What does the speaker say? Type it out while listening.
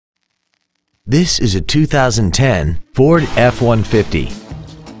This is a 2010 Ford F-150.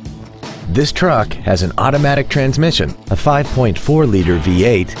 This truck has an automatic transmission, a 5.4-liter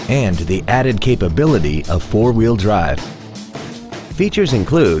V8, and the added capability of four-wheel drive. Features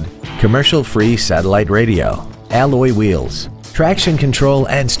include commercial-free satellite radio, alloy wheels, traction control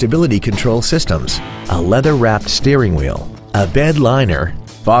and stability control systems, a leather-wrapped steering wheel, a bed liner,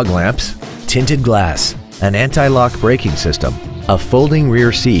 fog lamps, tinted glass, an anti-lock braking system, a folding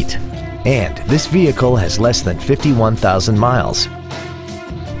rear seat, and this vehicle has less than 51,000 miles.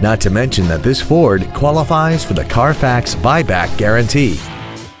 Not to mention that this Ford qualifies for the Carfax buyback guarantee.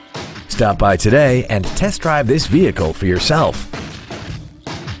 Stop by today and test drive this vehicle for yourself.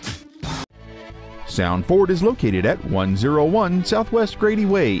 Sound Ford is located at 101 Southwest Grady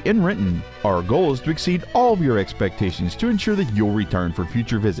Way in Renton. Our goal is to exceed all of your expectations to ensure that you'll return for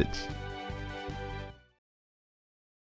future visits.